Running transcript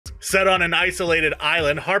Set on an isolated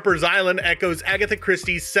island, Harper's Island echoes Agatha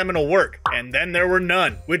Christie's seminal work, And Then There Were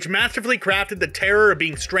None, which masterfully crafted the terror of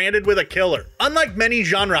being stranded with a killer. Unlike many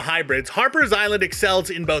genre hybrids, Harper's Island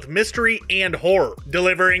excels in both mystery and horror,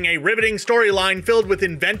 delivering a riveting storyline filled with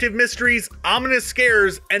inventive mysteries, ominous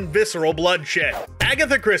scares, and visceral bloodshed.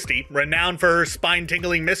 Agatha Christie, renowned for her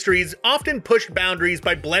spine-tingling mysteries, often pushed boundaries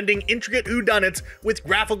by blending intricate whodunits with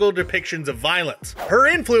graphical depictions of violence. Her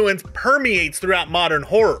influence permeates throughout modern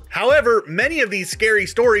horror. However, many of these scary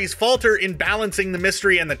stories falter in balancing the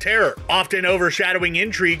mystery and the terror, often overshadowing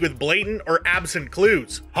intrigue with blatant or absent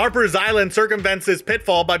clues. Harper's Island circumvents this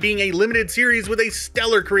pitfall by being a limited series with a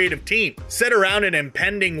stellar creative team. Set around an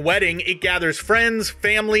impending wedding, it gathers friends,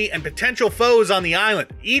 family, and potential foes on the island,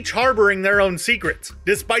 each harboring their own secrets.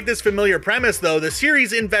 Despite this familiar premise, though, the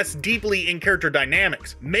series invests deeply in character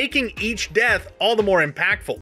dynamics, making each death all the more impactful.